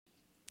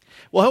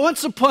Well,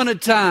 once upon a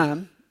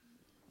time,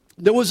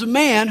 there was a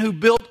man who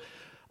built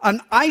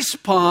an ice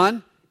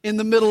pond in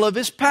the middle of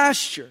his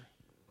pasture.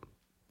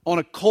 On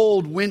a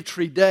cold,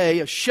 wintry day,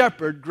 a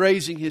shepherd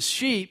grazing his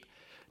sheep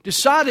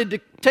decided to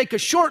take a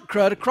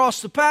shortcut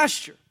across the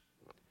pasture.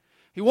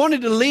 He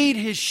wanted to lead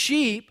his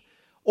sheep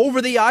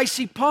over the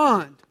icy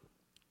pond,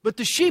 but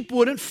the sheep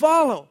wouldn't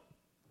follow.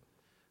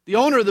 The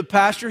owner of the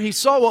pasture, he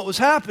saw what was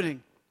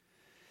happening.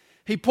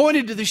 He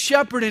pointed to the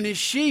shepherd and his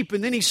sheep,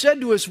 and then he said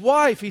to his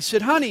wife, he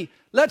said, "Honey,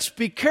 let's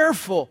be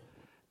careful.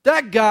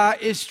 That guy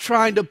is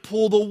trying to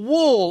pull the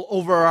wool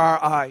over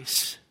our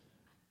ice."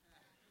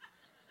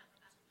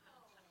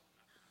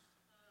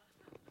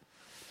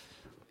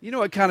 You know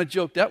what kind of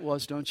joke that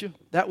was, don't you?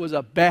 That was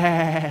a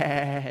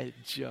bad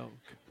joke.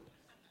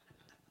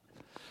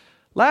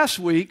 Last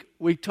week,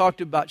 we talked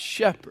about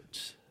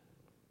shepherds.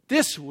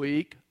 This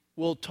week,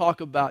 we'll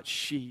talk about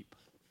sheep.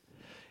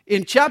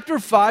 In chapter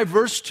 5,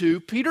 verse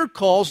 2, Peter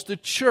calls the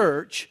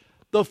church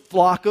the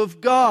flock of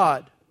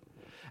God.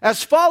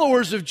 As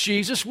followers of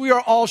Jesus, we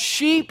are all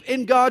sheep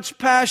in God's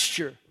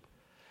pasture.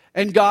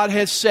 And God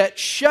has set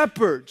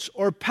shepherds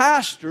or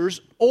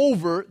pastors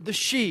over the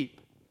sheep.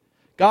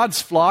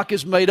 God's flock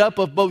is made up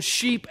of both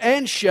sheep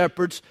and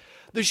shepherds.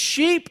 The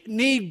sheep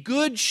need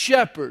good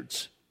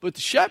shepherds, but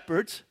the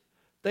shepherds,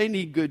 they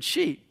need good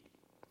sheep.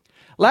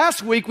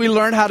 Last week we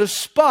learned how to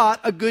spot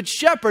a good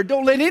shepherd.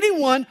 Don't let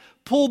anyone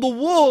pull the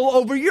wool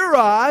over your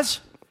eyes.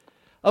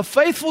 A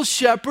faithful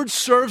shepherd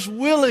serves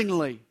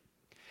willingly.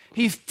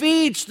 He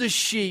feeds the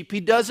sheep. He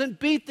doesn't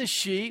beat the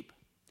sheep.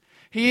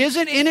 He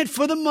isn't in it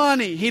for the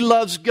money. He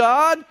loves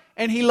God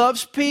and he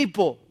loves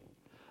people.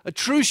 A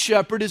true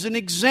shepherd is an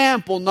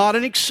example, not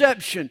an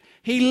exception.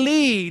 He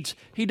leads.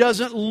 He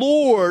doesn't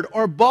lord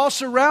or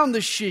boss around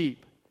the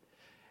sheep.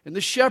 And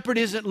the shepherd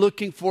isn't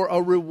looking for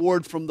a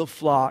reward from the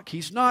flock.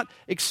 He's not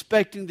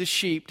expecting the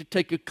sheep to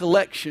take a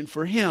collection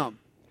for him.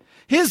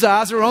 His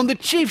eyes are on the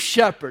chief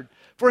shepherd,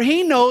 for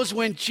he knows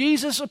when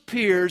Jesus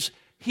appears,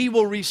 he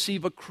will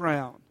receive a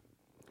crown.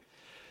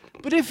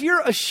 But if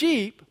you're a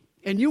sheep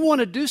and you want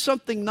to do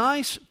something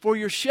nice for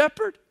your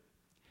shepherd,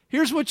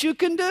 here's what you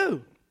can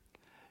do.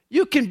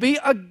 You can be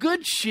a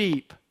good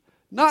sheep,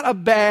 not a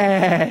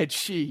bad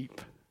sheep.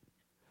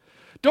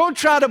 Don't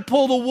try to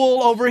pull the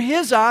wool over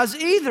his eyes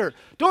either.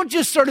 Don't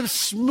just sort of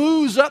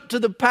smooze up to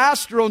the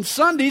pastor on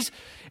Sundays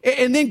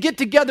and then get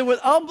together with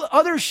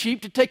other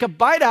sheep to take a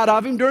bite out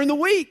of him during the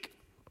week.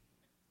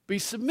 Be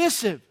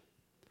submissive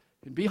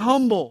and be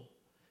humble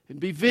and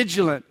be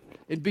vigilant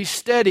and be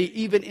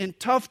steady even in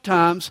tough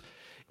times.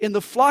 In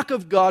the flock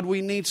of God,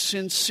 we need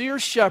sincere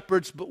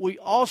shepherds, but we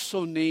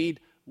also need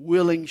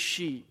willing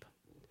sheep.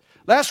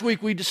 Last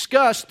week we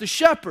discussed the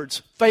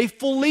shepherds,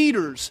 faithful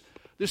leaders.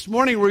 This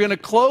morning we're going to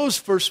close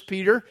 1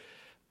 Peter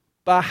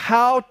by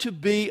how to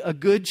be a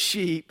good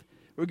sheep.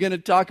 We're going to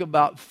talk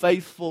about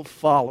faithful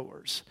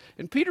followers.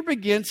 And Peter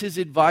begins his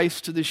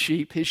advice to the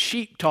sheep, his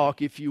sheep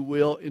talk, if you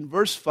will, in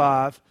verse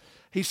 5.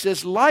 He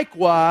says,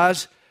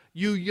 "Likewise,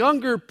 you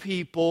younger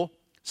people,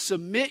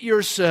 submit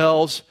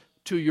yourselves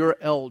to your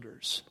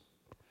elders."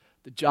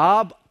 The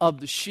job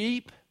of the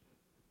sheep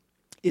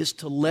is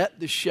to let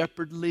the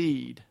shepherd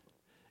lead.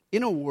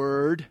 In a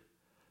word,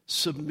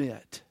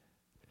 submit.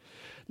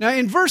 Now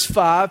in verse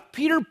 5,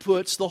 Peter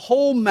puts the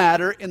whole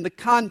matter in the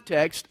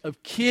context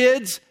of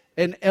kids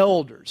and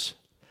elders.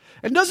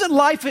 And doesn't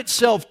life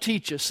itself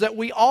teach us that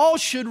we all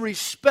should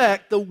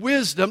respect the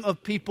wisdom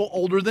of people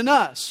older than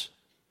us?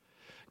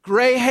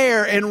 Gray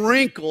hair and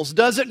wrinkles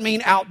doesn't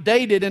mean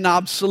outdated and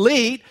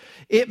obsolete.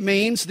 It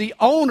means the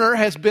owner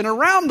has been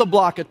around the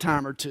block a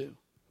time or two.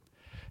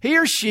 He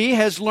or she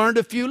has learned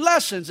a few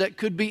lessons that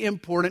could be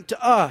important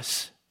to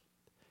us.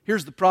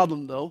 Here's the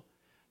problem, though.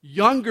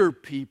 Younger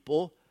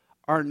people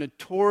are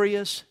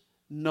notorious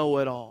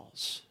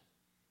know-it-alls.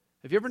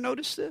 Have you ever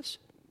noticed this?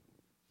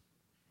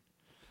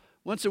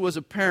 Once there was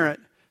a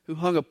parent who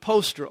hung a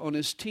poster on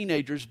his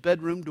teenager's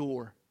bedroom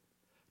door.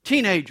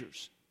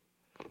 Teenagers,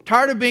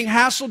 tired of being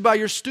hassled by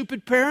your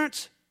stupid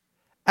parents?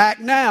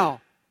 Act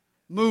now.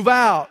 Move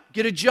out.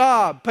 Get a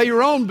job. Pay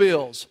your own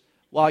bills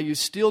while you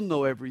still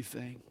know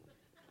everything.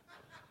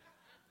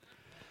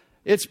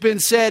 It's been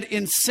said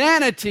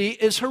insanity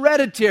is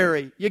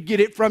hereditary. You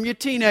get it from your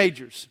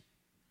teenagers.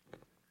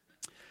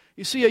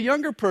 You see, a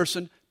younger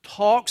person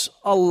talks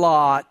a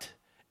lot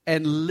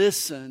and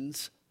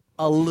listens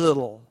a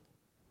little.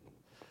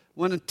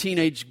 One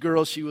teenage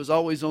girl, she was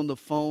always on the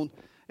phone.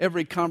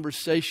 Every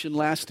conversation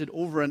lasted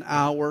over an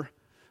hour.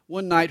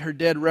 One night her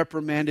dad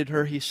reprimanded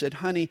her. He said,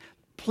 "Honey,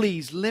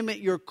 please limit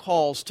your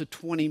calls to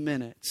 20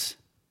 minutes.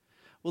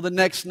 Well, the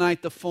next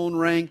night the phone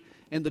rang.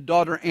 And the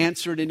daughter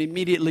answered, and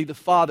immediately the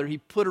father, he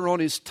put her on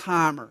his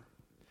timer.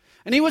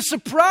 And he was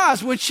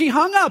surprised when she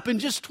hung up in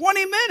just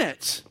 20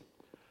 minutes.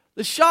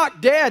 The shocked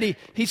dad,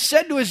 he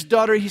said to his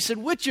daughter, he said,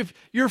 "Which of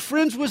your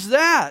friends was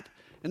that?"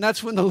 And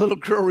that's when the little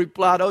girl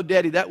replied, "Oh,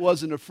 Daddy, that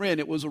wasn't a friend.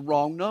 It was a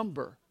wrong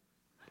number."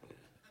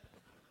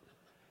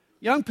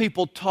 Young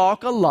people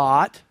talk a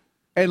lot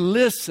and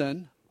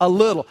listen a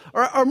little.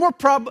 Or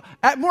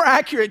more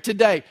accurate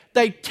today,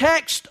 they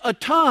text a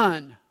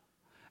ton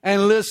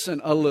and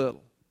listen a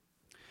little.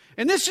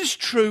 And this is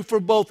true for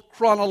both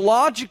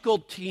chronological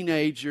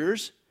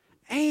teenagers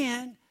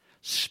and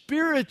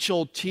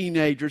spiritual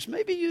teenagers.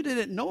 Maybe you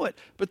didn't know it,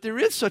 but there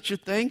is such a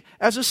thing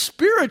as a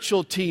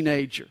spiritual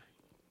teenager.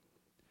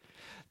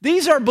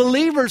 These are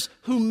believers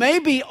who may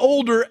be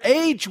older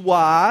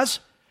age-wise,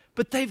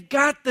 but they've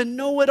got the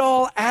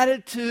know-it-all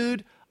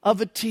attitude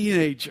of a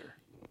teenager.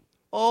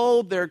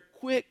 Oh, they're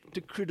quick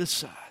to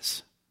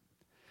criticize.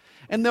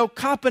 And they'll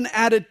cop an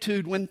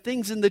attitude when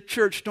things in the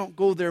church don't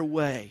go their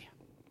way.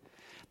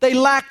 They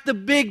lack the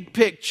big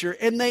picture,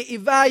 and they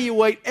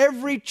evaluate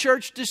every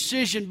church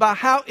decision by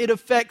how it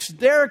affects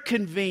their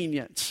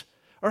convenience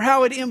or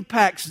how it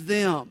impacts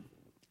them.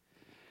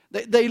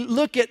 They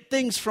look at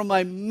things from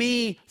a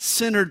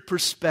me-centered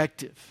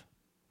perspective.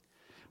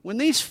 When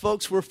these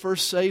folks were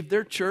first saved,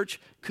 their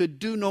church could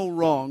do no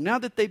wrong. Now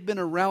that they've been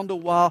around a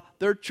while,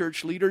 their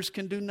church leaders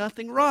can do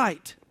nothing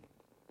right.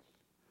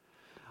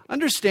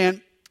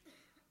 Understand,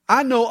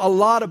 I know a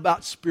lot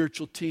about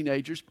spiritual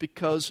teenagers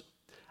because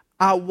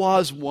I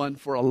was one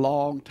for a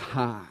long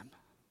time.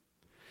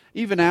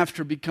 Even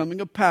after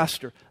becoming a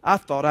pastor, I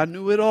thought I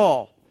knew it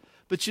all.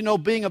 But you know,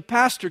 being a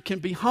pastor can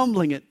be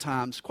humbling at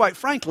times. Quite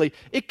frankly,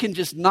 it can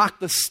just knock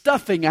the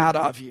stuffing out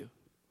of you.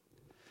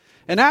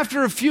 And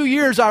after a few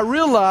years, I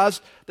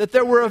realized that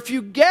there were a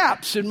few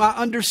gaps in my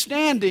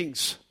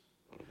understandings,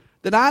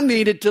 that I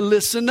needed to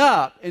listen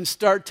up and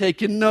start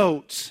taking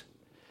notes.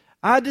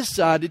 I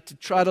decided to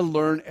try to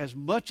learn as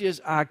much as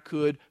I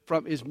could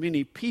from as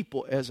many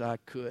people as I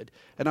could.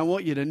 And I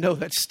want you to know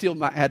that's still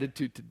my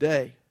attitude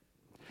today.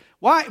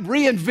 Why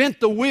reinvent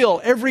the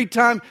wheel every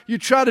time you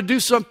try to do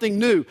something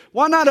new?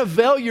 Why not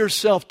avail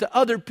yourself to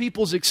other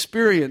people's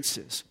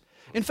experiences?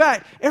 In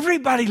fact,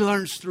 everybody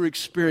learns through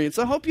experience.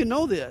 I hope you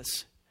know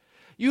this.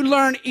 You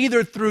learn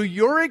either through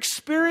your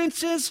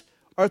experiences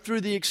or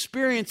through the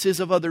experiences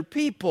of other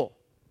people.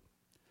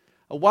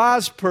 A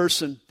wise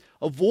person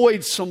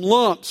avoids some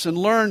lumps and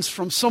learns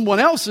from someone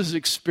else's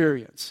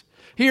experience.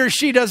 He or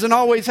she doesn't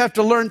always have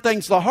to learn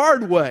things the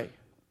hard way.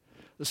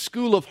 The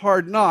school of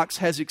hard knocks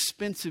has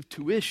expensive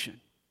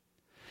tuition.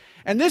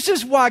 And this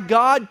is why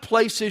God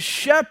places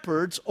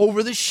shepherds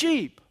over the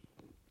sheep.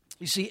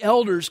 You see,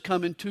 elders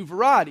come in two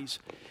varieties,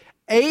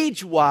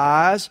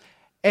 age-wise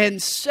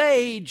and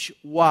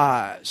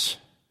sage-wise.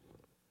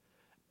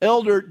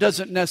 Elder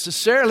doesn't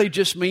necessarily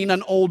just mean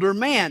an older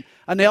man.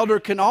 An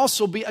elder can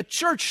also be a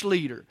church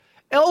leader.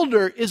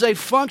 Elder is a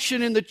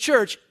function in the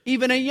church.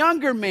 Even a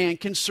younger man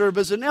can serve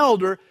as an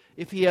elder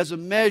if he has a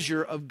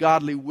measure of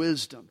godly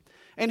wisdom.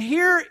 And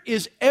here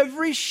is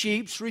every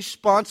sheep's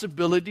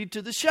responsibility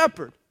to the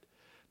shepherd.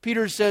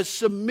 Peter says,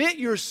 submit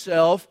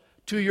yourself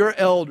to your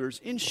elders.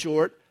 In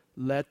short,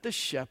 let the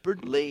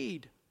shepherd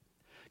lead.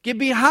 Get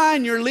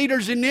behind your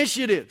leader's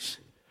initiatives.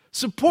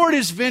 Support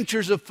his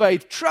ventures of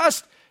faith.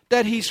 Trust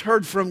that he's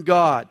heard from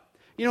God.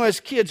 You know,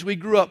 as kids, we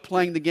grew up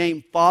playing the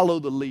game Follow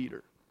the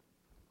Leader.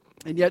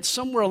 And yet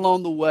somewhere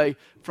along the way,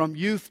 from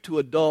youth to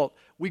adult,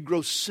 we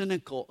grow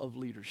cynical of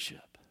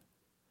leadership,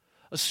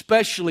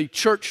 especially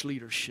church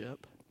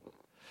leadership.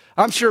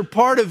 I'm sure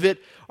part of it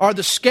are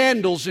the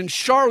scandals and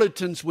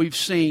charlatans we've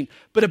seen,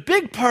 but a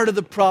big part of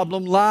the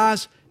problem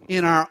lies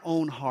in our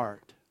own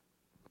heart.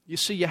 You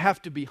see, you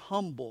have to be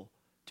humble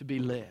to be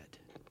led.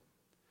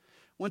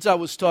 Once I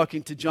was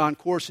talking to John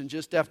Corson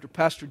just after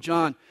Pastor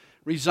John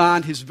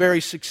resigned his very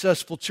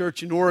successful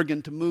church in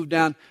Oregon to move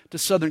down to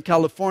Southern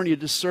California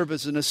to serve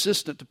as an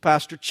assistant to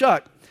Pastor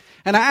Chuck.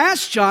 And I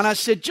asked John, I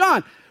said,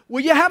 John,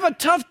 will you have a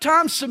tough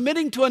time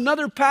submitting to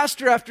another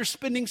pastor after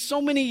spending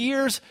so many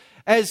years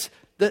as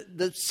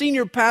the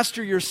senior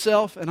pastor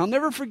yourself? And I'll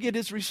never forget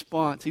his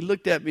response. He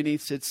looked at me and he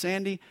said,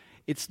 Sandy,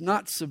 it's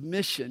not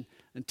submission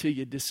until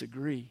you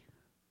disagree.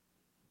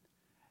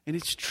 And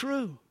it's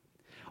true.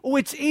 Oh,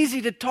 it's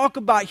easy to talk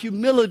about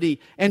humility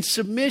and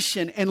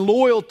submission and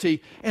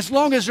loyalty as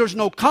long as there's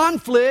no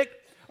conflict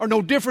or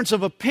no difference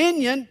of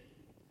opinion.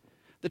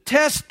 The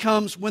test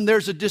comes when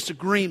there's a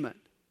disagreement.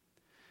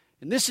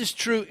 And this is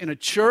true in a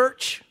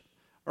church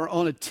or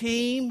on a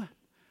team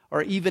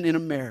or even in a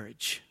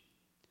marriage.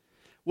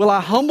 Will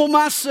I humble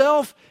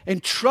myself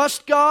and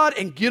trust God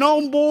and get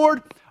on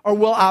board? Or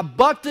will I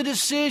buck the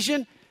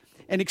decision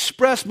and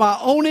express my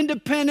own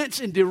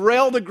independence and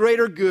derail the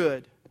greater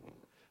good?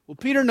 Well,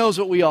 Peter knows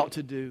what we ought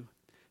to do.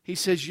 He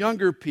says,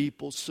 younger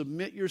people,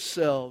 submit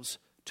yourselves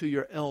to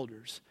your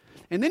elders.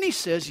 And then he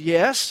says,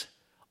 yes,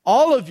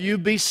 all of you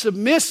be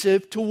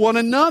submissive to one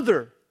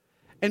another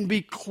and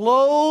be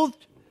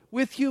clothed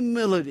with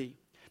humility.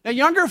 Now,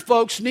 younger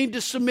folks need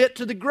to submit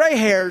to the gray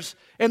hairs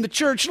and the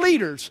church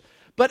leaders.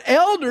 But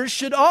elders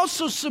should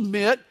also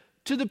submit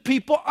to the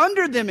people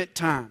under them at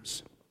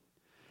times.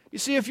 You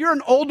see, if you're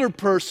an older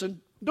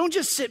person, don't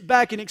just sit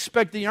back and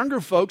expect the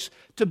younger folks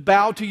to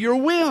bow to your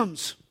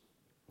whims.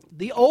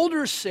 The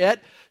older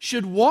set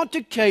should want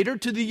to cater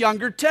to the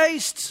younger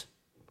tastes.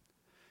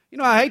 You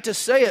know, I hate to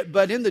say it,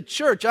 but in the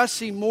church, I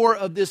see more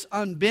of this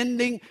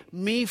unbending,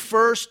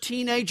 me-first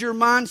teenager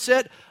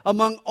mindset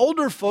among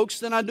older folks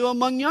than I do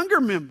among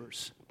younger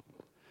members.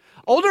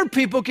 Older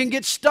people can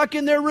get stuck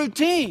in their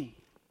routine.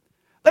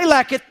 They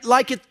like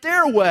it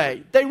their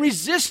way. They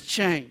resist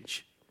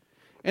change.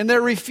 And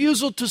their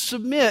refusal to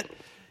submit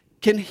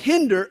can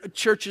hinder a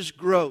church's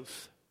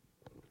growth.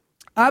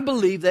 I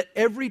believe that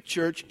every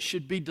church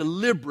should be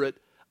deliberate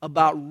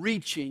about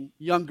reaching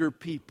younger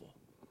people.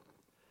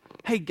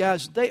 Hey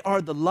guys, they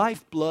are the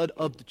lifeblood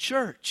of the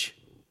church.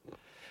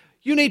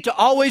 You need to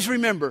always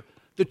remember,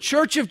 the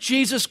Church of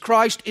Jesus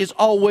Christ is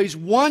always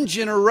one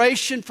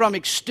generation from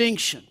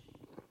extinction.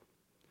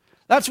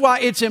 That's why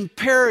it's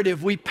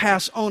imperative we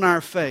pass on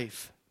our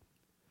faith.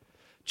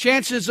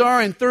 Chances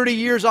are in 30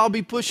 years I'll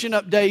be pushing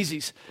up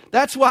daisies.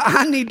 That's why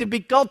I need to be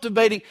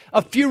cultivating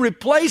a few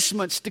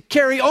replacements to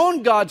carry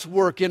on God's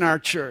work in our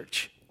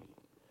church.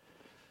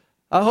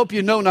 I hope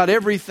you know not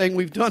everything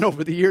we've done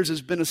over the years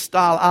has been a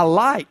style I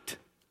liked.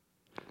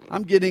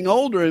 I'm getting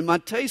older and my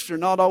tastes are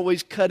not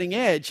always cutting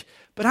edge.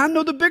 But I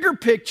know the bigger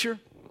picture,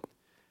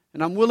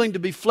 and I'm willing to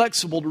be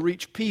flexible to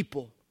reach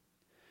people.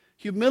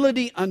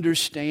 Humility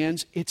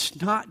understands it's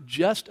not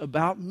just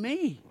about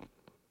me.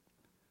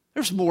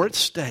 There's more at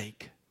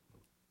stake.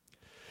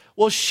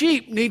 Well,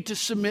 sheep need to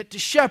submit to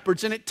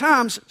shepherds, and at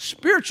times,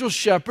 spiritual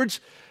shepherds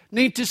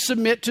need to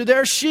submit to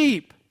their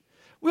sheep.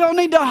 We all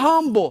need to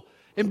humble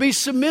and be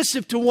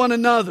submissive to one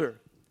another.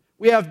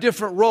 We have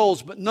different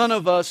roles, but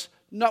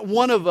not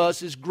one of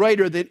us is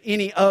greater than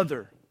any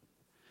other.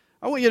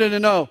 I want you to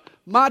know,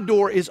 my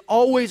door is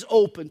always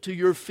open to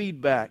your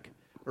feedback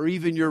or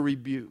even your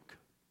rebuke.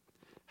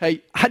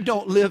 Hey, I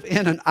don't live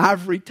in an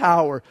ivory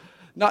tower.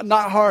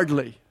 Not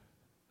hardly.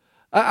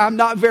 I'm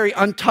not very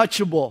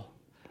untouchable.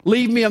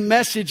 Leave me a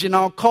message and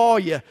I'll call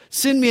you.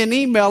 Send me an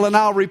email and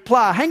I'll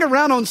reply. Hang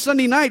around on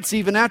Sunday nights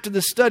even after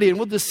the study and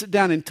we'll just sit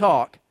down and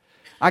talk.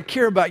 I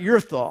care about your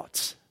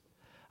thoughts.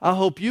 I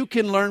hope you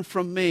can learn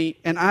from me,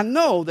 and I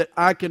know that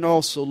I can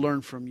also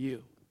learn from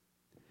you.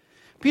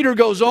 Peter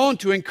goes on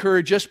to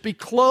encourage us, be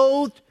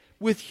clothed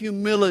with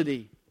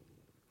humility.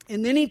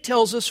 And then he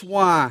tells us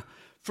why.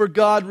 For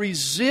God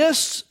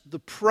resists the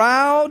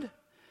proud,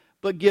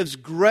 but gives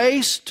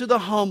grace to the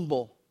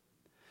humble.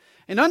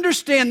 And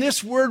understand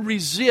this word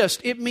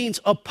resist, it means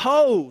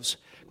oppose.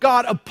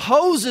 God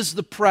opposes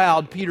the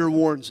proud, Peter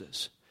warns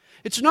us.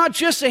 It's not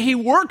just that He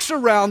works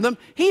around them,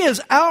 He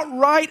is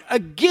outright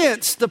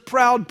against the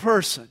proud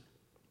person.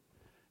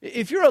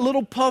 If you're a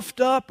little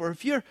puffed up or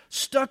if you're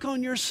stuck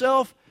on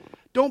yourself,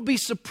 don't be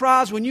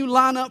surprised when you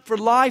line up for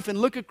life and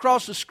look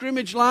across the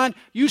scrimmage line,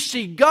 you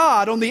see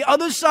God on the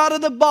other side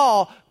of the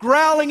ball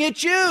growling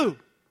at you.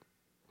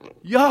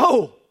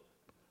 Yo,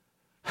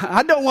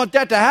 I don't want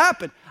that to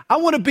happen. I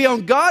want to be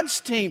on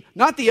God's team,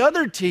 not the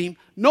other team.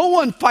 No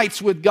one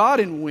fights with God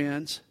and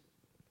wins.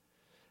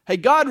 Hey,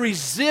 God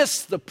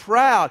resists the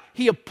proud.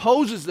 He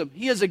opposes them.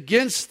 He is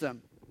against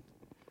them.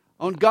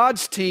 On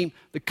God's team,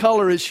 the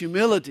color is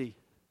humility.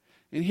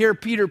 And here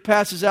Peter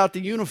passes out the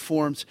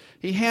uniforms.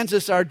 He hands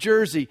us our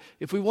jersey.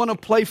 If we want to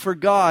play for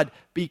God,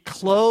 be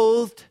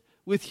clothed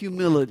with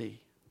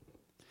humility.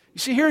 You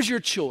see, here's your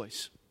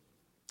choice.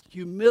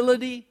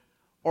 Humility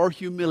or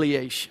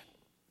humiliation.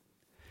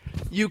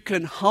 You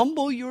can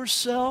humble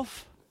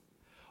yourself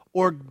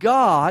or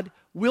God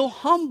will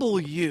humble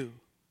you.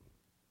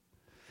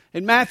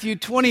 In Matthew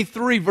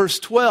 23, verse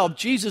 12,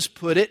 Jesus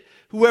put it,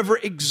 whoever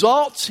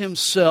exalts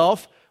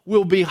himself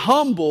will be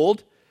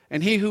humbled,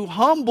 and he who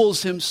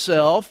humbles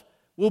himself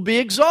will be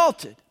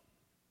exalted.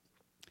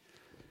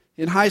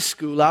 In high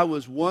school, I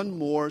was one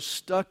more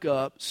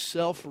stuck-up,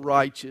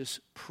 self-righteous,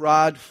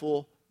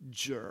 prideful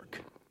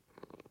jerk.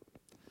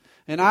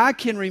 And I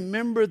can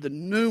remember the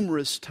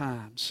numerous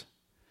times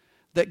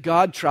that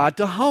God tried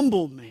to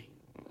humble me.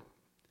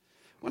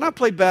 When I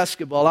played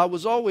basketball, I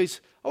always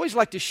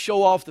liked to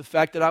show off the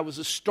fact that I was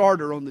a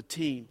starter on the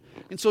team.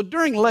 And so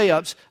during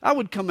layups, I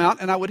would come out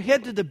and I would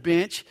head to the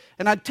bench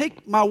and I'd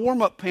take my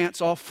warm-up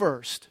pants off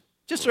first,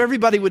 just so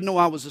everybody would know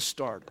I was a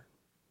starter.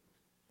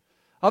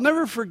 I'll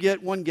never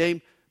forget one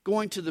game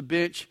going to the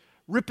bench,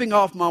 ripping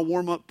off my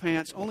warm-up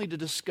pants, only to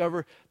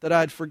discover that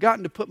I had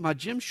forgotten to put my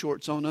gym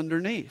shorts on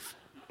underneath.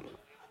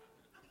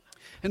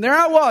 And there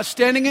I was,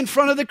 standing in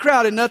front of the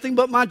crowd in nothing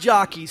but my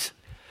jockeys.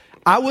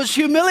 I was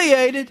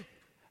humiliated.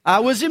 I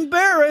was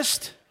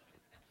embarrassed.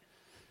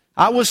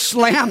 I was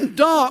slam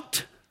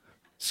dunked.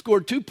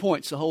 Scored 2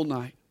 points the whole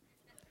night.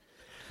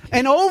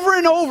 And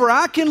over,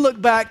 I can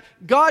look back,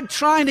 God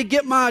trying to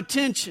get my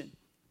attention.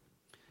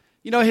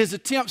 You know, his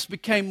attempts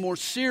became more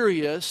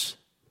serious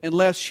and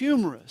less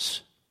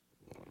humorous.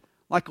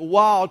 Like a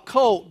wild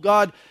colt,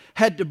 God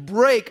had to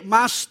break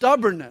my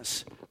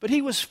stubbornness. But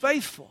he was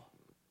faithful.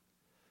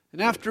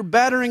 And after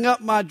battering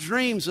up my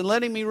dreams and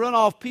letting me run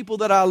off people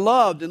that I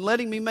loved and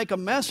letting me make a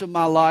mess of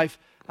my life,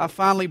 I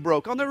finally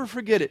broke. I'll never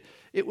forget it.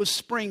 It was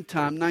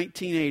springtime,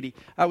 1980.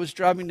 I was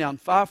driving down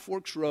Five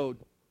Forks Road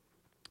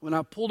when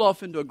I pulled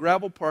off into a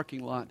gravel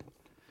parking lot.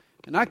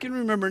 And I can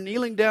remember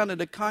kneeling down at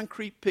a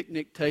concrete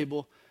picnic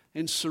table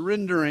and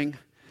surrendering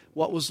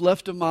what was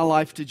left of my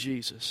life to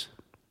Jesus.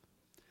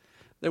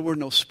 There were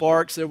no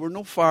sparks, there were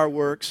no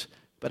fireworks,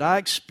 but I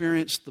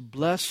experienced the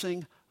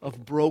blessing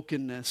of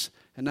brokenness,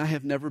 and I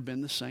have never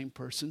been the same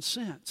person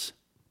since.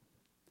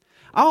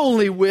 I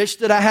only wish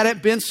that I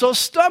hadn't been so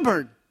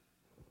stubborn.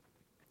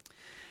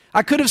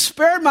 I could have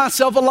spared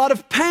myself a lot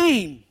of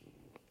pain.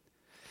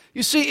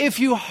 You see, if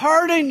you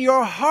harden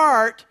your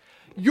heart,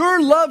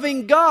 your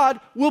loving God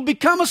will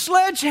become a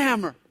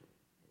sledgehammer.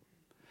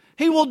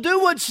 He will do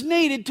what's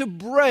needed to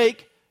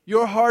break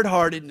your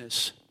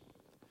hard-heartedness.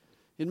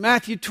 In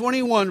Matthew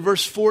 21,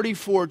 verse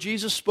 44,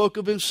 Jesus spoke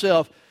of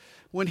himself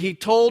when he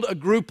told a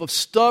group of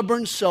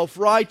stubborn,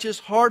 self-righteous,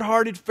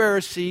 hard-hearted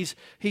Pharisees,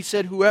 he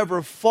said,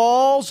 "Whoever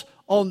falls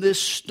on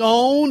this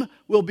stone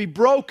will be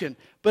broken,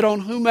 but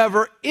on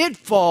whomever it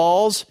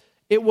falls,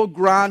 it will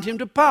grind him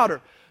to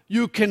powder."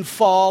 You can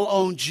fall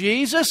on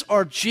Jesus,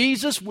 or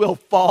Jesus will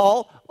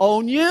fall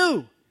on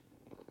you.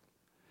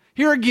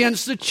 Here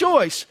again's the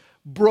choice: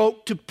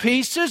 broke to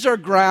pieces or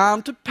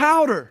ground to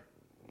powder.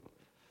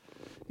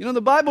 You know,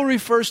 the Bible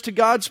refers to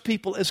God's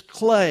people as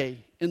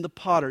clay in the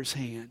potter's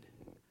hand.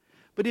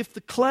 But if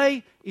the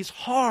clay is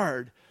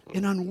hard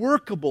and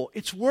unworkable,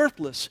 it's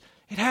worthless.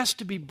 It has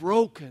to be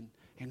broken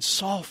and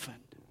softened.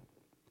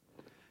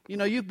 You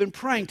know, you've been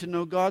praying to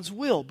know God's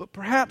will, but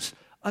perhaps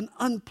an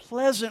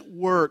unpleasant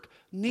work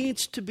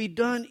needs to be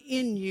done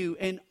in you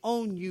and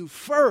on you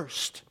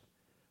first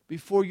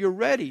before you're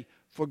ready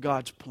for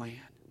God's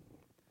plan.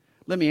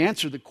 Let me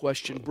answer the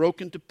question: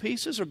 broken to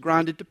pieces or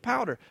grinded to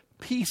powder?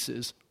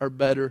 Pieces are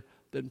better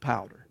than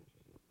powder.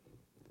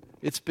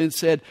 It's been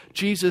said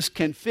Jesus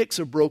can fix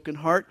a broken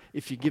heart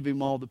if you give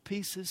him all the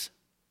pieces.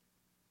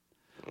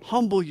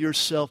 Humble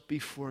yourself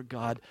before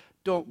God.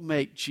 Don't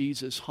make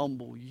Jesus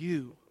humble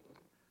you.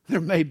 There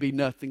may be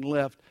nothing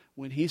left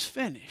when he's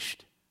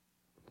finished.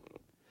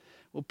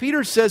 Well,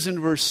 Peter says in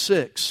verse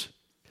 6,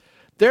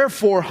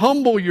 "Therefore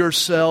humble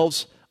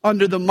yourselves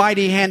under the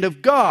mighty hand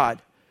of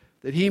God,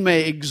 that he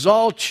may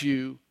exalt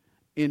you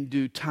in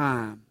due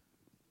time."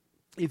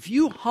 If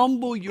you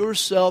humble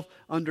yourself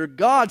under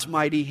God's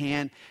mighty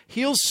hand,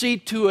 he'll see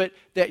to it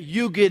that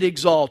you get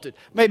exalted.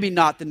 Maybe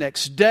not the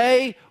next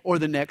day or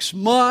the next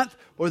month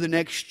or the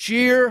next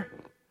year,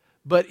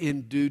 but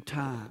in due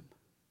time.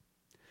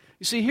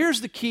 You see,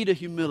 here's the key to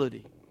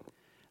humility: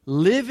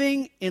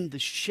 living in the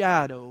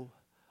shadow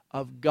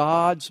of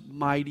God's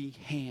mighty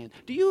hand.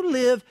 Do you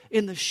live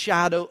in the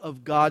shadow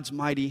of God's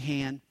mighty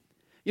hand?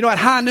 You know, at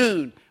high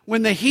noon,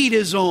 when the heat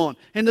is on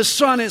and the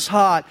sun is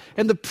hot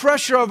and the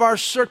pressure of our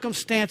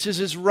circumstances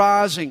is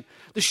rising,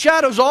 the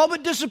shadows all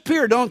but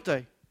disappear, don't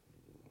they?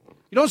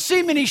 You don't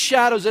see many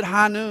shadows at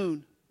high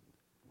noon.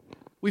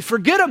 We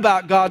forget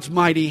about God's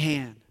mighty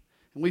hand,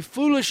 and we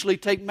foolishly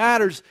take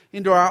matters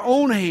into our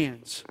own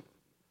hands.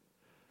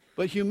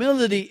 But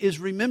humility is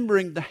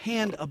remembering the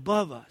hand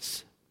above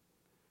us,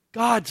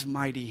 God's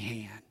mighty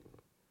hand.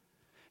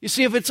 You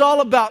see, if it's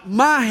all about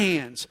my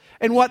hands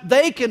and what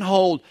they can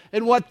hold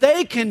and what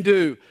they can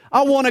do,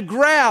 I want to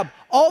grab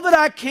all that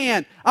I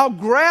can. I'll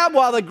grab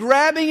while the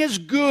grabbing is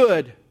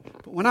good.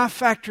 But when I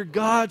factor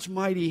God's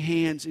mighty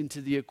hands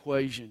into the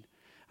equation,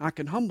 I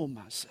can humble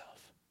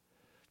myself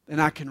and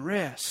I can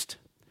rest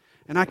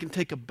and I can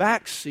take a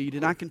back seat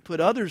and I can put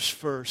others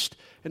first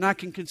and I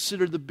can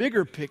consider the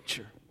bigger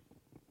picture.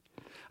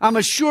 I'm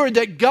assured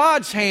that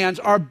God's hands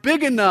are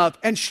big enough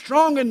and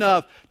strong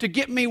enough to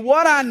get me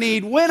what I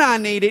need when I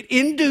need it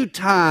in due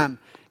time.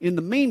 In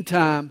the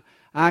meantime,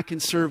 I can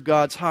serve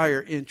God's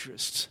higher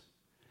interests.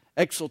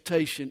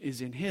 Exaltation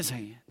is in his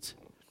hands,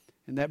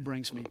 and that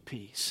brings me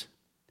peace.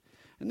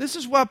 And this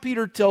is why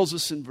Peter tells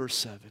us in verse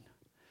 7,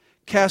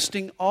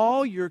 "Casting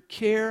all your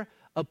care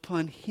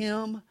upon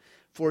him,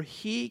 for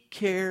he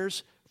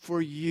cares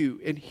for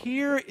you." And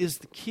here is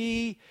the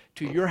key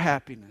to your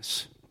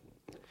happiness.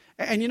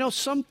 And you know,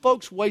 some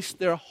folks waste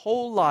their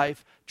whole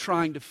life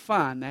trying to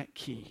find that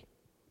key.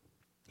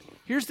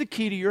 Here's the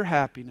key to your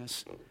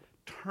happiness: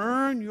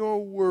 turn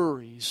your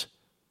worries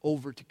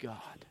over to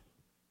God.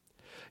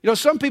 You know,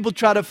 some people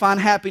try to find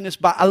happiness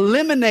by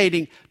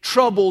eliminating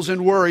troubles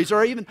and worries,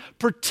 or even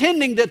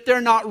pretending that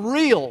they're not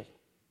real.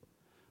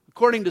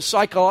 According to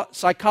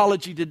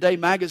Psychology Today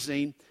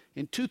magazine,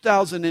 in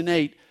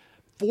 2008,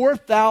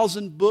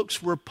 4,000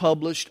 books were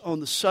published on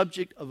the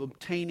subject of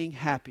obtaining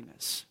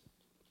happiness.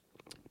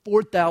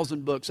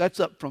 4,000 books. That's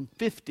up from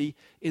 50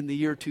 in the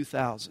year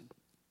 2000.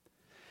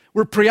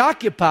 We're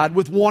preoccupied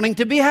with wanting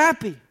to be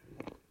happy.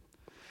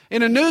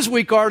 In a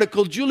Newsweek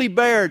article, Julie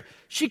Baird,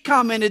 she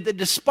commented that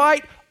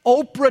despite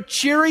Oprah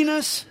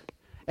cheeriness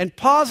and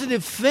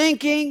positive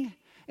thinking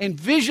and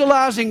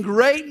visualizing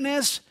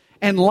greatness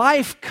and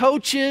life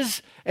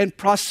coaches and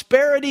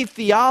prosperity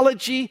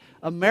theology,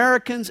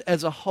 Americans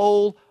as a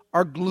whole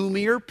are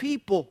gloomier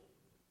people.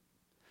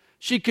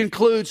 She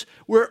concludes,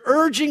 "We're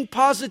urging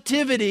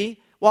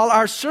positivity while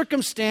our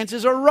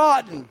circumstances are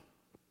rotten."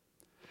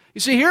 You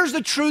see, here's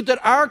the truth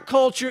that our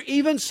culture,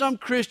 even some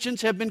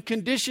Christians, have been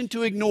conditioned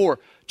to ignore.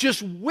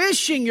 Just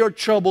wishing your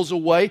troubles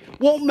away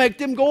won't make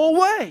them go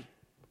away.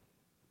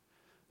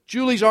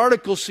 Julie's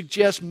article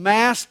suggests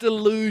mass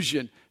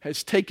delusion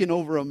has taken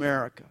over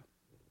America.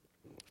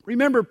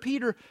 Remember,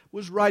 Peter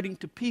was writing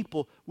to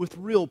people with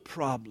real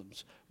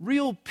problems.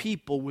 Real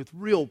people with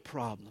real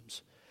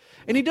problems.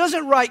 And he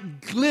doesn't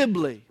write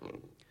glibly.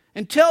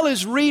 and tell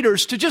his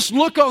readers to just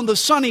look on the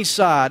sunny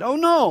side. Oh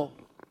no.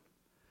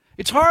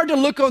 It's hard to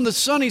look on the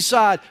sunny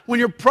side when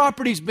your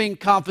property's being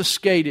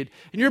confiscated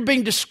and you're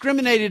being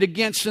discriminated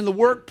against in the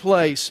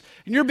workplace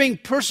and you're being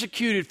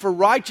persecuted for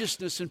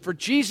righteousness and for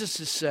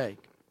Jesus' sake.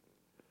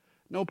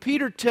 No,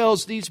 Peter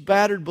tells these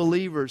battered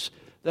believers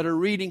that are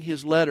reading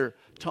his letter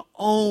to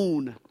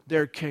own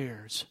their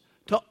cares,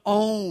 to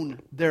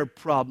own their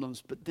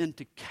problems, but then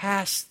to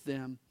cast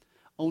them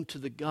onto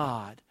the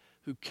God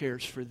who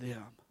cares for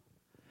them.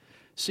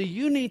 See,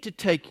 you need to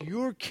take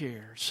your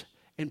cares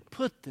and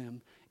put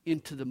them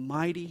into the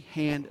mighty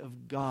hand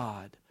of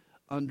God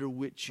under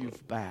which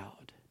you've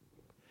bowed.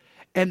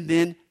 And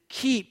then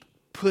keep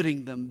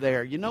putting them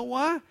there. You know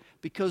why?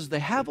 Because they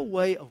have a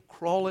way of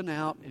crawling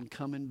out and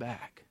coming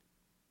back.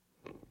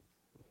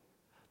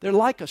 They're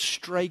like a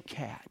stray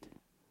cat.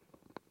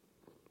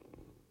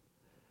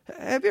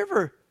 Have you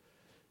ever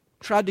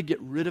tried to get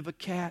rid of a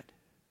cat?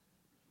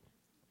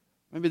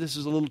 Maybe this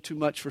is a little too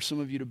much for some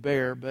of you to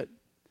bear, but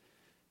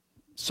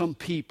some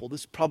people,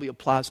 this probably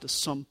applies to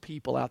some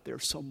people out there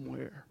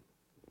somewhere.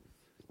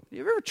 Have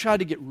you ever tried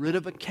to get rid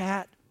of a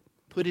cat?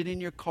 Put it in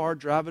your car,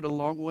 drive it a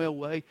long way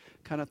away,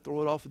 kind of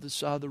throw it off at the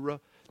side of the road.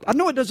 I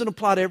know it doesn't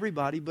apply to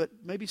everybody, but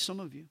maybe some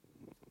of you.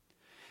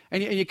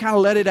 And you kind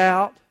of let it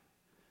out,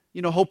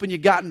 hoping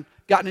you've gotten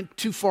it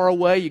too far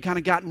away. You kind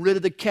of gotten rid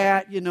of the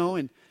cat,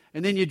 and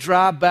then you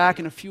drive back,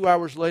 and a few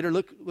hours later,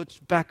 look what's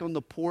back on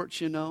the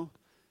porch,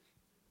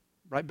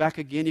 right back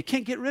again. You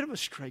can't get rid of a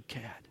stray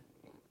cat.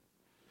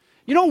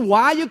 You know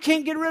why you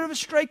can't get rid of a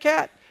stray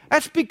cat?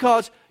 That's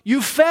because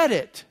you fed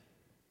it.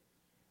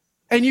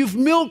 And you've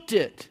milked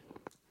it.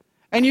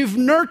 And you've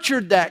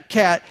nurtured that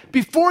cat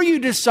before you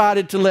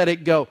decided to let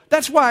it go.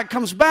 That's why it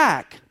comes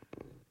back.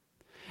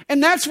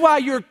 And that's why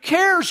your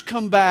cares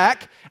come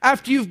back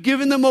after you've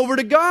given them over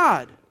to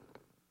God.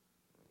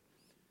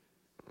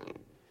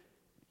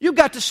 You've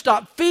got to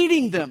stop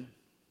feeding them.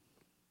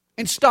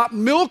 And stop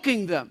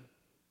milking them.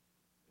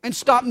 And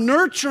stop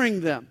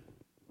nurturing them.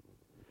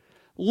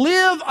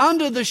 Live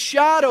under the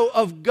shadow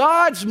of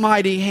God's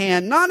mighty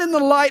hand, not in the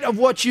light of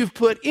what you've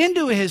put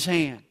into His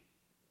hand.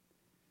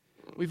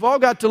 We've all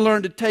got to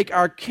learn to take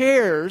our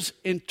cares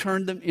and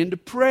turn them into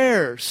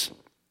prayers.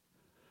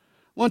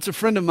 Once a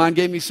friend of mine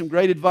gave me some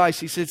great advice.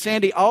 He said,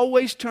 Sandy,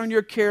 always turn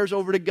your cares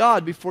over to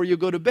God before you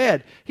go to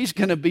bed. He's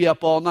going to be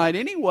up all night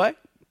anyway.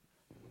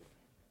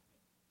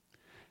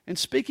 And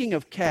speaking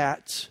of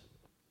cats,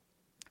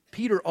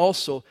 Peter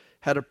also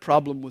had a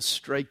problem with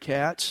stray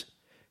cats.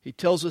 He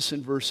tells us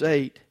in verse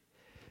 8,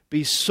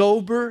 be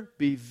sober,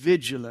 be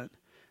vigilant,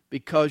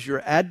 because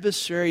your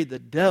adversary, the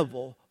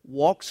devil,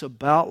 walks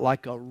about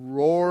like a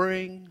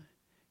roaring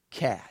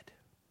cat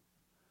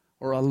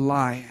or a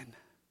lion,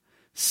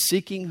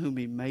 seeking whom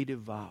he may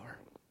devour.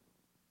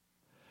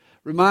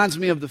 Reminds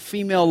me of the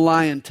female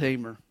lion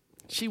tamer.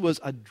 She was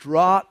a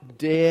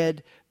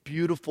drop-dead,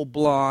 beautiful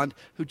blonde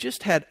who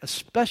just had a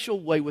special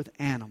way with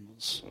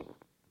animals.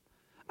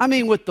 I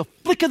mean, with the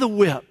flick of the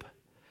whip,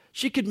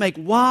 she could make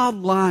wild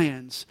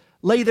lions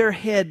lay their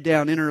head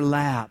down in her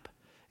lap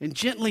and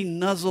gently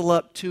nuzzle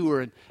up to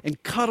her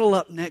and cuddle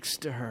up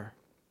next to her.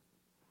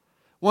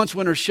 Once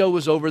when her show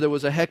was over, there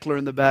was a heckler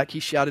in the back. He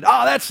shouted,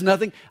 "Oh, that's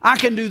nothing. I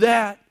can do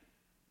that."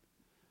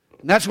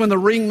 And that's when the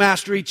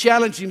ringmaster, he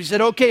challenged him. He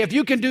said, "Okay, if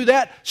you can do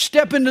that,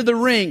 step into the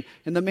ring."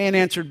 And the man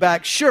answered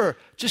back, "Sure,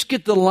 just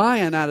get the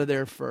lion out of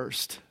there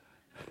first."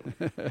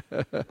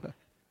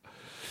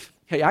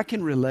 Hey, I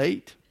can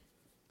relate.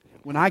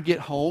 When I get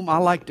home, I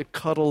like to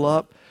cuddle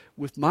up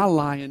with my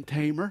lion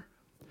tamer.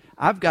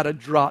 I've got a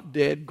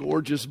drop-dead,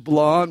 gorgeous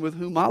blonde with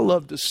whom I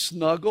love to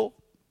snuggle.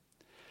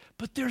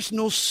 But there's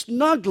no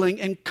snuggling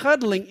and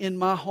cuddling in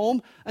my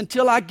home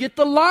until I get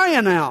the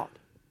lion out.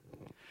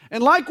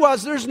 And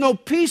likewise, there's no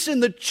peace in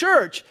the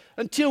church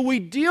until we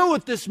deal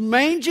with this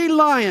mangy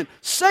lion.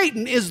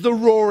 Satan is the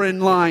roaring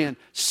lion,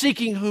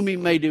 seeking whom he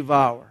may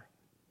devour.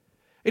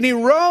 And he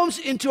roams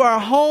into our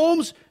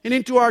homes and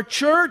into our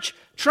church,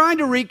 trying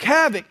to wreak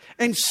havoc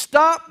and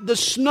stop the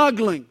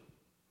snuggling.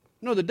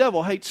 No, the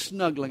devil hates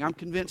snuggling. I'm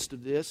convinced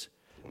of this.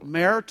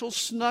 Marital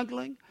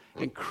snuggling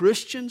and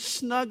Christian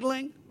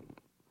snuggling.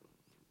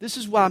 This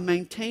is why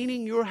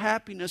maintaining your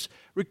happiness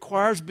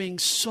requires being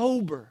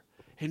sober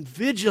and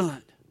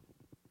vigilant.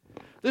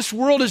 This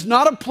world is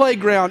not a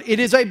playground. It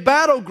is a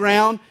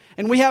battleground,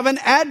 and we have an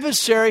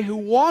adversary who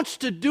wants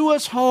to do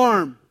us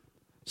harm.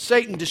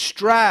 Satan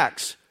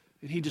distracts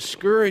and he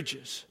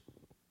discourages.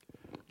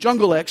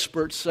 Jungle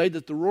experts say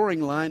that the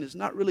roaring lion is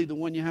not really the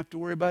one you have to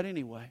worry about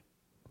anyway.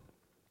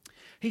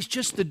 He's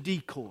just the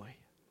decoy.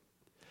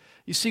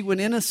 You see, when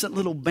innocent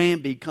little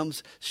Bambi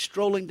comes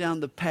strolling down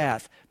the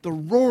path, the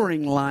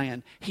roaring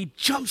lion, he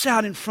jumps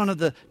out in front of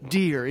the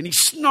deer and he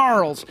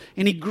snarls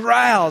and he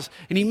growls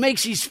and he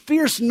makes these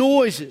fierce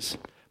noises.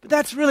 But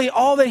that's really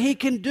all that he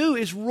can do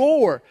is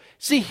roar.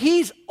 See,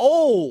 he's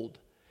old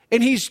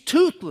and he's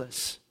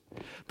toothless,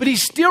 but he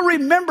still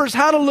remembers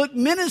how to look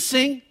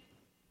menacing.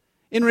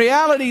 In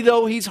reality,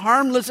 though, he's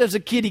harmless as a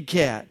kitty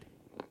cat.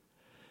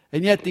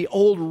 And yet the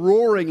old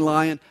roaring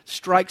lion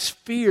strikes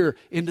fear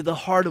into the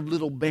heart of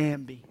little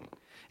Bambi.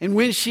 And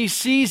when she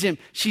sees him,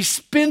 she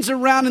spins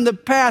around in the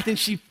path and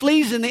she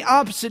flees in the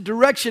opposite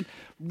direction,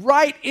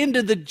 right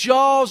into the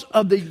jaws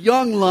of the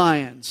young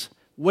lions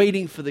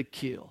waiting for the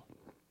kill.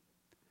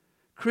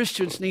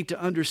 Christians need to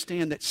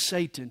understand that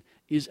Satan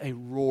is a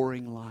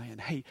roaring lion.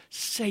 Hey,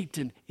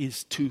 Satan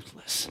is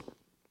toothless.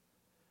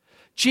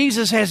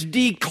 Jesus has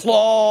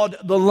declawed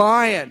the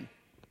lion.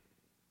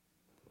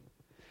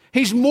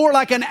 He's more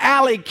like an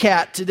alley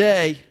cat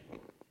today.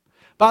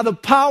 By the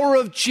power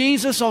of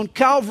Jesus on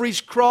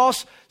Calvary's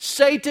cross,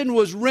 Satan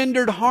was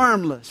rendered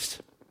harmless.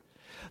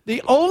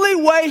 The only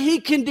way he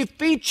can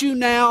defeat you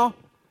now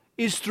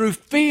is through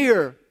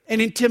fear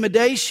and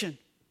intimidation.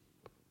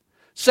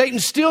 Satan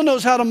still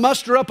knows how to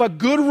muster up a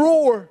good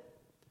roar.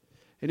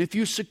 And if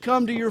you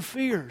succumb to your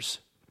fears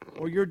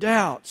or your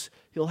doubts,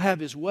 he'll have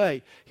his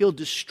way. He'll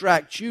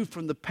distract you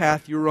from the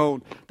path you're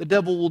on. The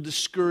devil will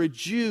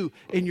discourage you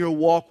in your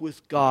walk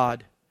with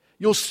God.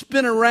 You'll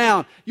spin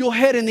around. You'll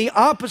head in the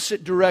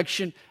opposite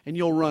direction, and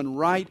you'll run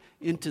right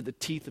into the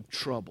teeth of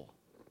trouble.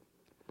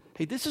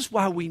 Hey, this is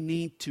why we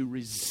need to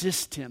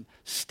resist him,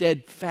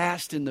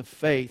 steadfast in the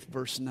faith,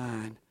 verse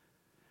 9.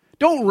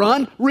 Don't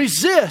run,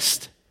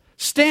 resist.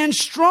 Stand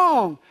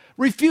strong.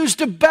 Refuse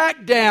to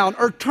back down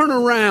or turn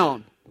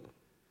around.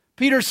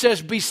 Peter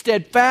says, be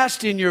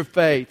steadfast in your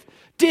faith.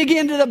 Dig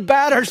into the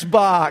batter's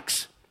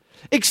box.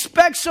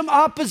 Expect some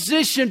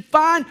opposition.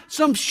 Find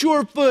some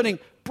sure footing.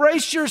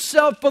 Brace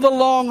yourself for the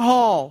long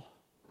haul.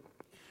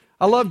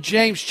 I love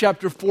James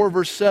chapter 4,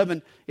 verse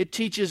 7. It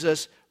teaches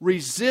us,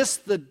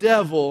 resist the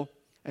devil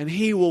and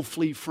he will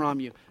flee from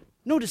you.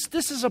 Notice,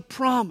 this is a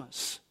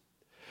promise.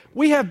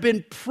 We have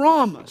been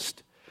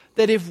promised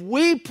that if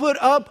we put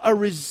up a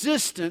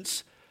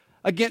resistance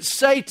against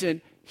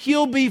Satan,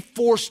 he'll be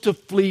forced to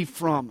flee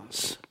from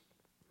us.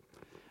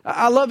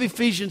 I love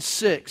Ephesians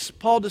 6.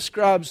 Paul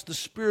describes the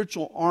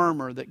spiritual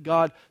armor that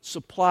God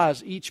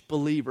supplies each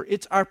believer.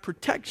 It's our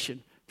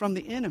protection from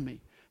the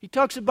enemy. He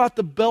talks about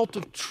the belt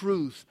of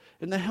truth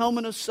and the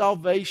helmet of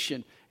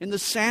salvation and the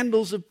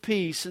sandals of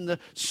peace and the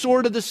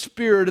sword of the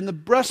Spirit and the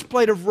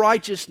breastplate of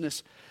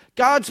righteousness.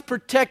 God's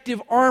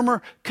protective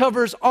armor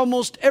covers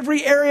almost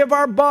every area of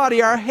our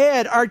body, our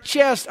head, our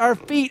chest, our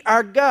feet,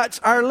 our guts,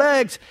 our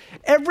legs.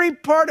 Every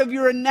part of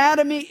your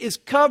anatomy is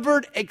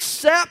covered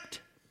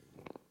except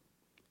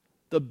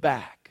the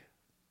back.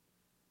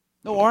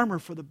 No armor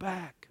for the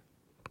back.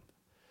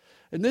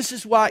 And this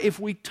is why if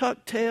we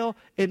tuck tail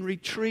and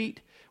retreat,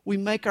 we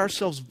make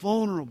ourselves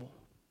vulnerable.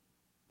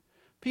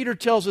 Peter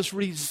tells us,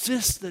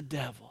 resist the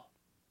devil.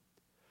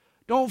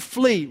 Don't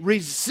flee.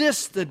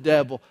 Resist the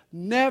devil.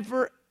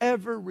 Never,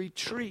 ever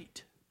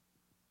retreat.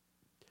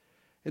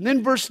 And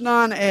then verse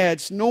 9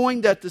 adds,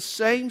 knowing that the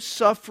same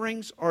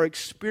sufferings are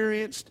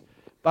experienced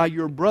by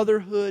your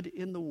brotherhood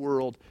in the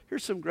world.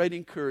 Here's some great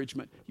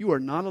encouragement. You are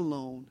not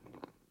alone.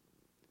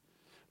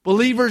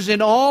 Believers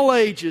in all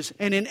ages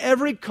and in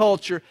every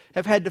culture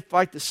have had to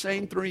fight the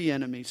same three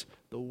enemies: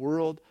 the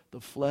world, the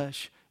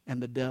flesh,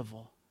 and the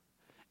devil.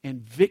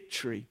 And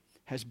victory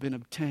has been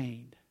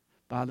obtained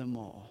by them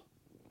all.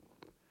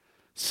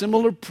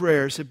 Similar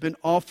prayers have been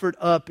offered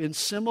up in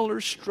similar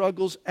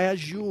struggles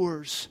as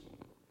yours.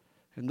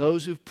 And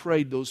those who've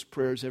prayed those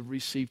prayers have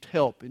received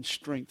help and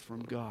strength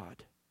from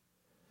God.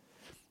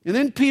 And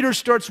then Peter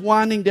starts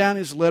winding down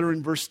his letter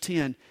in verse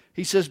 10.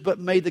 He says, but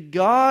may the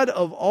God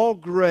of all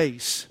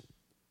grace,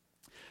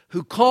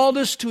 who called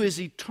us to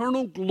His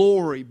eternal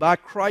glory by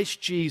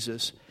Christ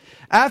Jesus,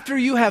 after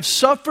you have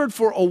suffered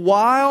for a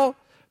while,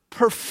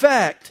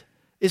 perfect,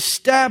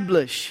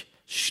 establish,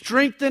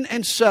 strengthen,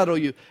 and settle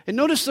you. And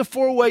notice the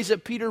four ways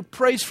that Peter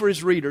prays for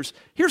his readers.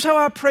 Here's how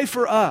I pray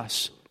for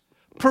us.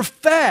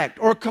 Perfect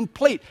or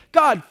complete.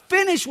 God,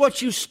 finish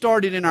what you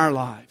started in our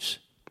lives.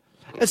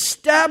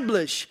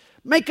 Establish,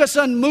 make us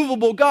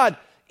unmovable. God,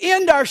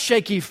 end our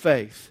shaky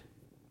faith.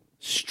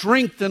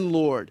 Strengthen,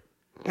 Lord.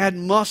 Add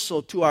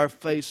muscle to our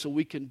faith so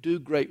we can do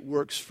great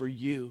works for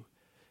you.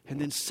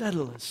 And then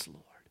settle us,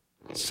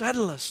 Lord.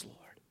 Settle us, Lord.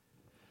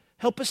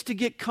 Help us to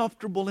get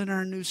comfortable in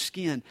our new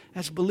skin.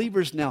 As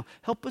believers now,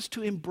 help us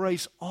to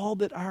embrace all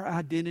that our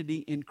identity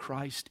in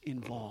Christ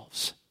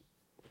involves.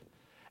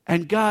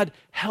 And God,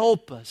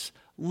 help us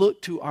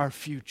look to our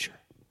future.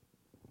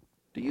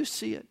 Do you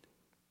see it?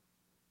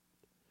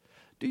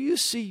 Do you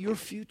see your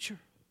future?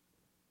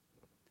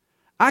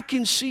 I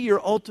can see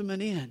your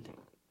ultimate end.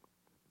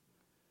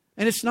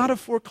 And it's not a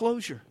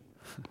foreclosure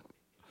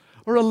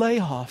or a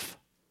layoff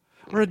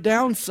or a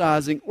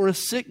downsizing or a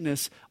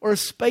sickness or a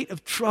spate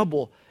of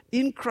trouble.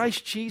 In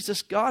Christ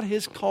Jesus, God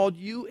has called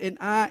you and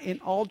I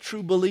and all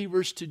true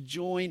believers to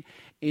join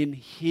in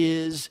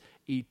His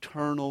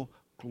eternal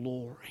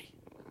glory.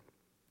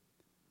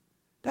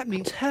 That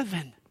means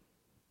heaven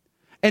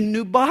and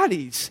new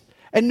bodies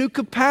and new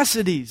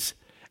capacities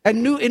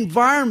and new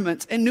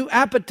environments and new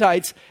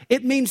appetites.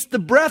 It means the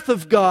breath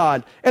of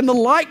God and the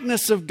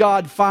likeness of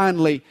God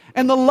finally,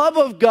 and the love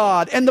of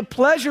God and the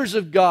pleasures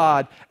of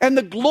God and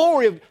the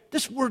glory of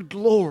this word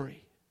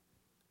glory.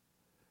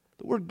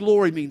 The word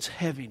glory means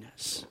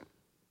heaviness.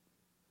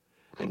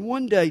 And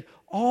one day,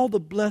 all the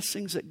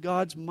blessings that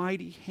God's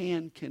mighty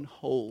hand can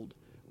hold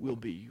will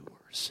be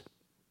yours.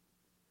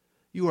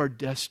 You are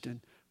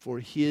destined for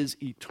His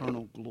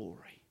eternal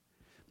glory.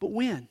 But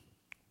when?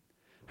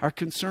 Our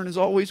concern is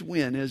always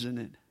when, isn't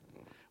it?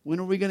 When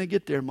are we going to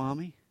get there,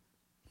 Mommy?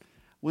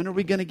 When are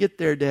we going to get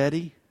there,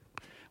 Daddy?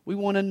 We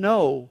want to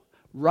know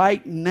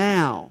right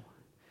now.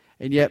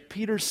 And yet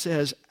Peter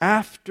says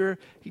after,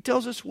 he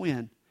tells us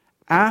when,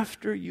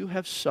 after you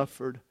have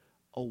suffered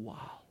a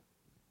while.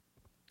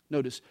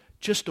 Notice,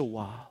 just a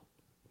while.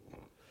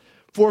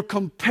 For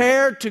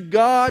compared to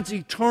God's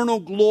eternal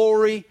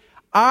glory,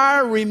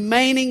 our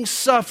remaining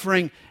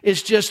suffering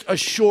is just a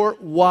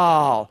short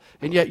while.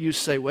 And yet you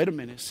say, wait a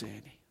minute,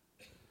 Sandy.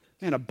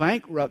 Man, a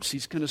bankruptcy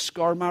is going to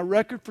scar my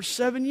record for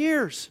 7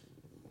 years.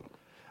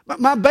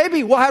 My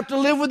baby will have to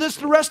live with this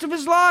the rest of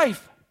his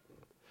life.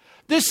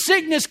 This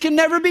sickness can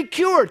never be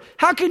cured.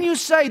 How can you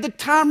say the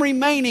time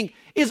remaining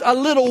is a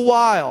little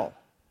while?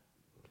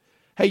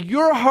 Hey,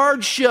 your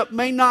hardship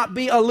may not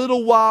be a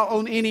little while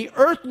on any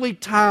earthly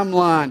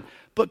timeline,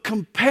 but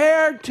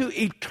compared to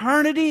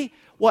eternity,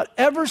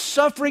 whatever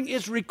suffering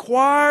is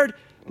required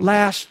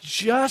lasts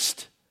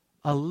just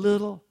a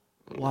little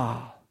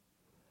while.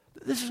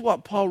 This is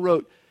what Paul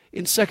wrote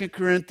in 2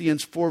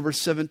 Corinthians 4,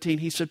 verse 17.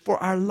 He said,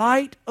 for our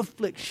light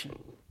affliction,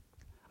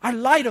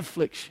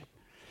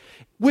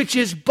 which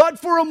is but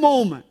for a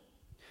moment,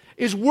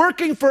 is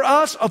working for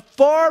us a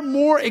far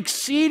more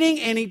exceeding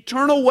and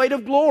eternal weight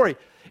of glory.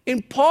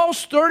 In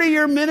Paul's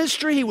 30-year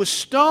ministry, he was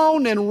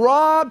stoned and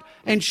robbed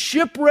and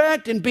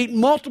shipwrecked and beaten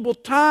multiple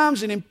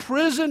times and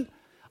imprisoned.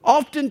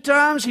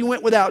 Oftentimes, he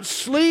went without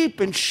sleep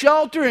and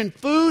shelter and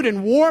food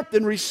and warmth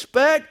and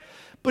respect.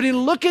 But in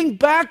looking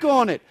back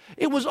on it,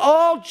 it was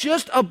all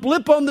just a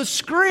blip on the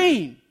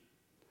screen.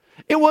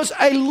 It was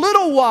a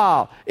little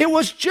while. It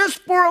was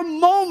just for a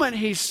moment,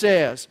 he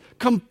says,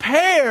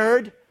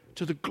 compared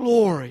to the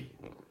glory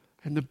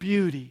and the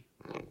beauty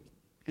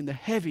and the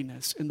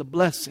heaviness and the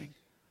blessing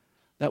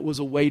that was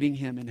awaiting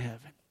him in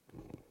heaven.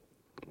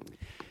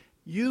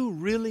 You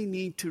really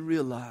need to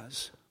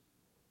realize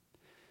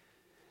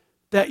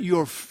that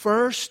your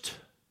first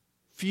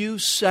few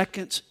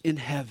seconds in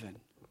heaven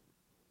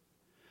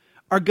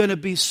are going to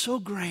be so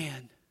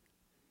grand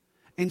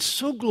and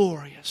so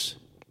glorious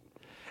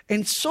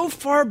and so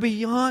far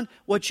beyond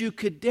what you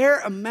could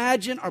dare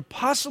imagine or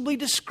possibly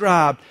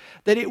describe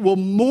that it will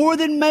more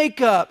than make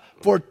up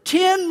for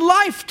 10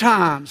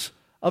 lifetimes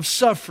of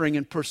suffering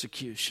and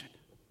persecution.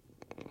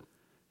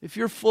 If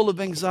you're full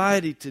of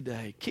anxiety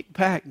today, kick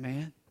back,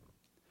 man.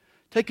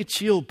 Take a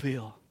chill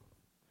pill.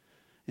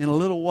 In a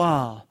little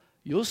while,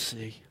 you'll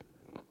see.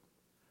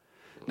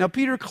 Now,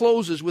 Peter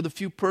closes with a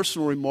few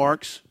personal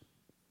remarks,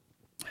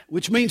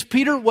 which means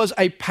Peter was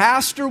a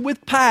pastor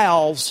with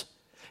pals.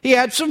 He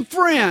had some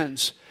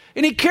friends,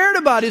 and he cared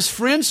about his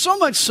friends so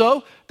much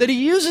so that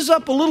he uses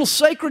up a little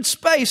sacred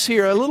space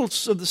here, a little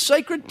of the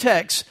sacred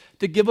text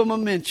to give them a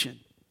mention.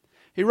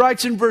 He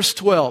writes in verse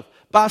 12,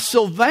 by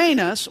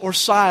Silvanus, or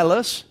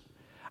Silas,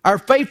 our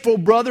faithful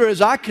brother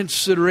as I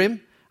consider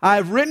him, I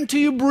have written to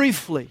you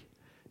briefly,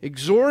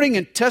 exhorting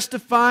and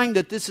testifying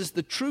that this is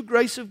the true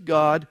grace of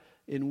God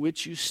in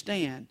which you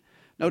stand.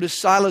 Notice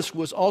Silas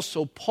was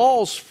also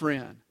Paul's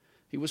friend.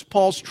 He was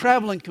Paul's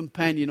traveling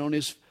companion on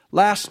his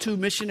last 2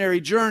 missionary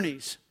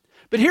journeys.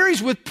 But here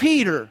he's with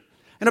Peter,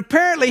 and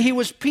apparently he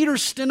was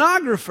Peter's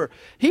stenographer.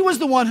 He was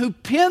the one who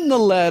penned the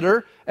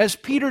letter as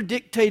Peter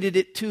dictated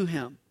it to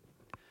him.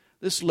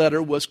 This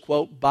letter was,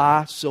 quote,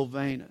 by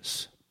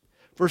Silvanus.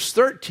 Verse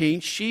 13,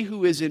 she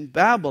who is in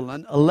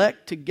Babylon,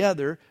 elect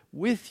together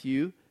with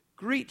you,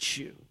 greets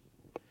you.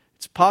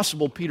 It's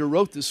possible Peter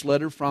wrote this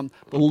letter from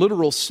the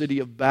literal city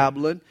of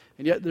Babylon,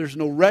 and yet there's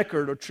no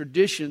record or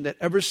tradition that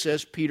ever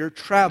says Peter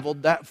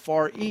traveled that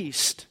far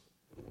east.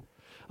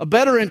 A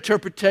better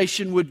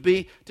interpretation would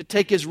be to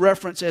take his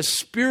reference as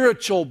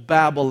spiritual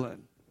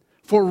Babylon.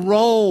 For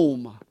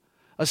Rome,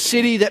 a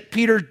city that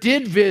Peter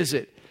did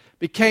visit,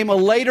 became a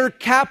later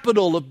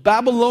capital of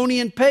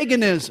Babylonian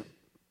paganism.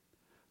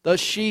 Thus,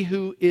 she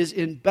who is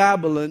in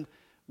Babylon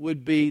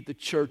would be the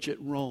church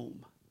at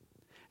Rome.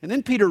 And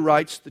then Peter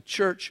writes, the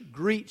church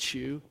greets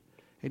you,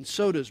 and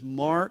so does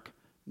Mark,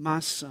 my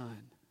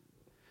son.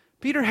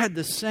 Peter had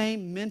the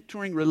same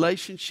mentoring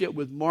relationship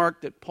with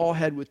Mark that Paul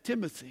had with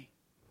Timothy.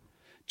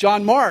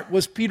 John Mark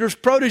was Peter's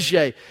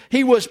protege.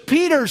 He was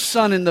Peter's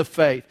son in the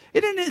faith.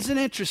 Isn't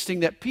it interesting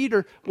that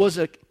Peter was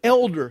an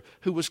elder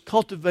who was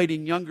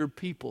cultivating younger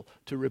people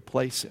to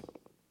replace him?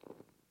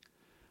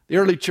 The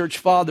early church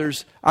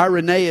fathers,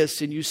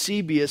 Irenaeus and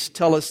Eusebius,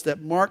 tell us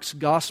that Mark's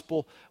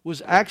gospel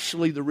was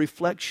actually the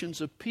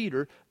reflections of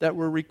Peter that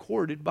were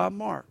recorded by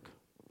Mark.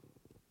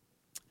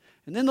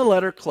 And then the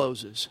letter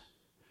closes.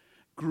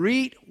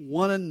 Greet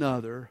one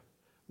another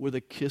with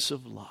a kiss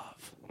of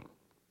love.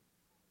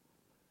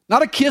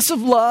 Not a kiss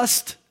of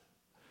lust,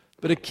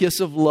 but a kiss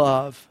of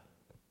love.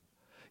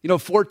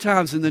 4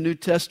 times in the New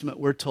Testament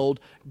we're told,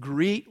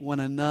 greet one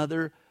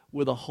another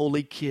with a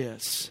holy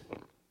kiss.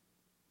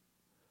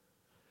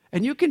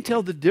 And you can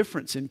tell the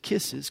difference in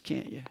kisses,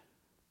 can't you?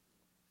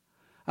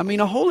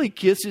 A holy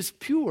kiss is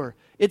pure.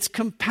 It's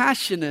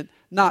compassionate,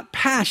 not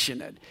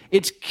passionate.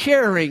 It's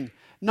caring,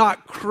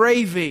 not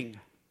craving.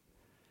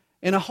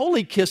 And a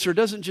holy kisser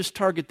doesn't just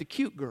target the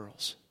cute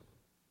girls,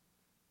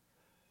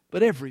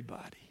 but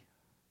everybody.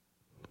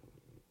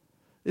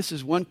 This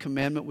is one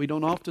commandment we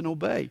don't often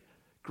obey.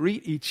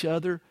 Greet each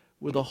other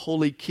with a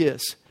holy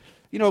kiss.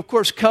 You know, of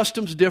course,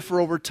 customs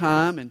differ over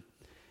time, and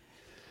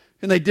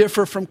they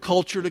differ from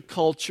culture to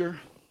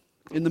culture.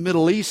 In the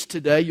Middle East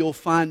today, you'll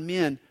find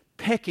men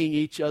pecking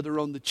each other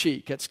on the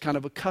cheek. That's kind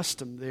of a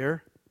custom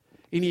there.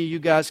 Any of you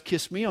guys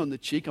kiss me on the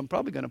cheek, I'm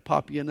probably going to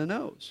pop you in the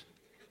nose.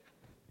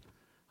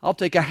 I'll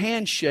take a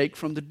handshake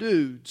from the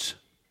dudes.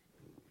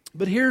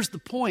 But here's the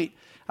point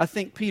I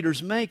think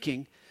Peter's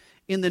making.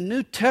 In the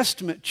New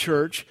Testament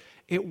church,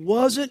 it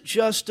wasn't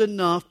just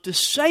enough to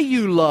say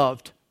you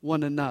loved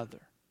one another.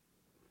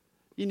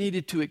 You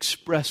needed to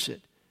express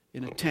it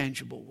in a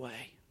tangible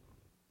way.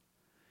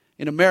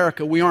 In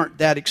America, we aren't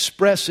that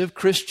expressive.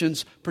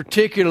 Christians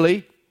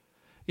particularly,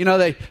 you know,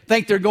 they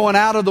think they're going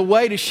out of the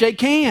way to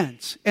shake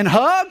hands and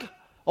hug.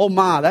 Oh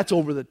my, that's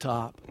over the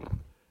top.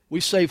 We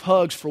save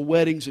hugs for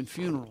weddings and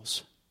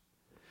funerals.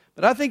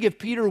 But I think if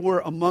Peter were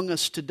among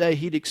us today,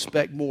 he'd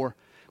expect more.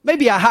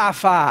 Maybe a high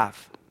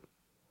five.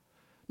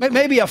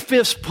 Maybe a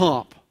fist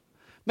pump.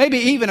 Maybe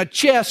even a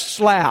chest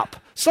slap.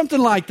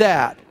 Something like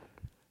that.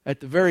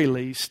 At the very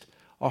least,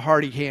 a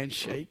hearty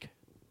handshake.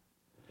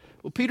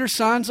 Well, Peter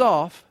signs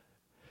off.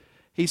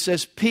 He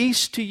says,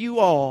 peace to you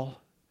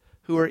all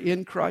who are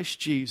in Christ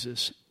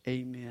Jesus.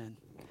 Amen.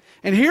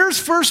 And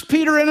here's 1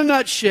 Peter in a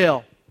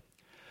nutshell.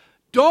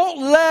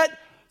 Don't let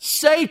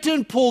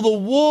Satan pull the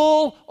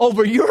wool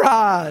over your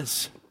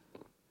eyes.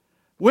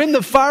 When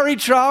the fiery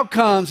trial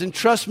comes, and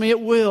trust me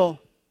it will,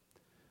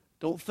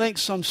 don't think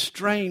some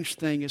strange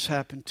thing has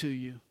happened to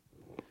you.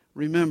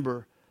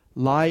 Remember,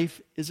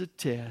 life is a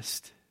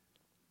test.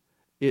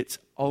 It's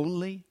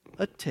only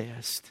a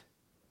test.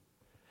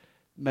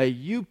 May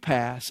you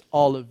pass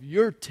all of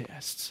your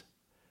tests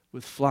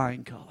with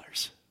flying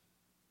colors.